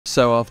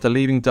So after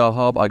leaving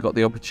Dahab, I got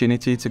the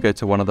opportunity to go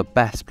to one of the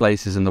best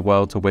places in the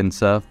world to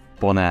windsurf,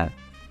 Bonaire,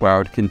 where I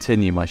would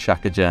continue my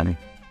Shaka journey.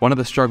 One of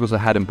the struggles I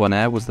had in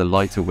Bonaire was the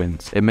lighter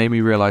winds. It made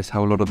me realise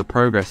how a lot of the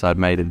progress I'd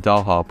made in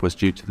Dahab was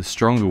due to the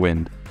stronger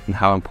wind and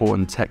how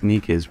important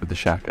technique is with the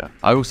Shaka.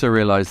 I also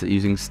realised that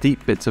using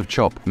steep bits of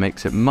chop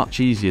makes it much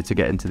easier to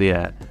get into the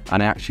air,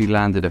 and I actually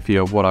landed a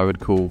few of what I would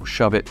call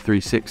shove-it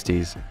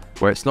 360s,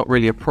 where it's not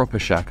really a proper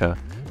Shaka,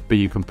 but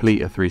you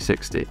complete a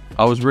 360.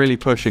 I was really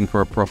pushing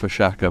for a proper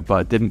Shaka, but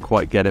I didn't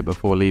quite get it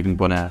before leaving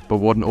Bonaire, but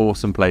what an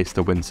awesome place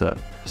to windsurf.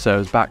 So I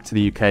was back to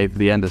the UK for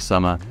the end of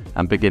summer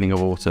and beginning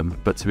of autumn,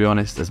 but to be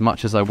honest, as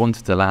much as I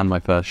wanted to land my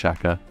first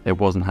Shaka, it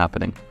wasn't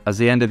happening. As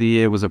the end of the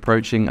year was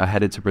approaching, I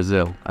headed to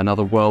Brazil,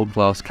 another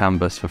world-class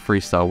canvas for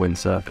freestyle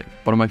windsurfing.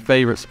 One of my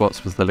favourite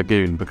spots was the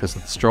lagoon because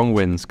of the strong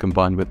winds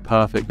combined with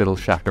perfect little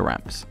Shaka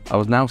ramps. I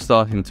was now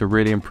starting to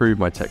really improve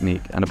my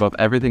technique, and above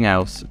everything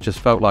else, just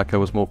felt like I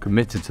was more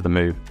committed to the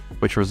move,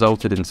 which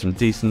resulted in some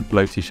decent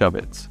floaty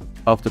shove-its.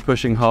 After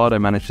pushing hard, I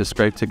managed to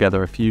scrape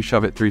together a few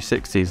shove-it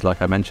 360s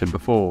like I mentioned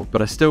before,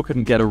 but I still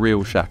couldn't get a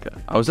real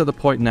Shaka. I was at the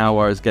point now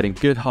where I was getting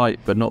good height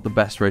but not the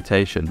best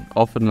rotation,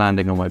 often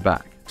landing on my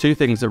back. Two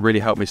things that really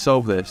helped me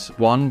solve this.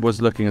 One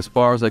was looking as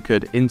far as I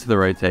could into the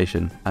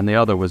rotation, and the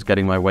other was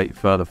getting my weight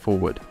further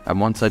forward.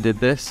 And once I did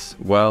this,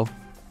 well,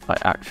 I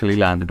actually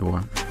landed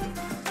one.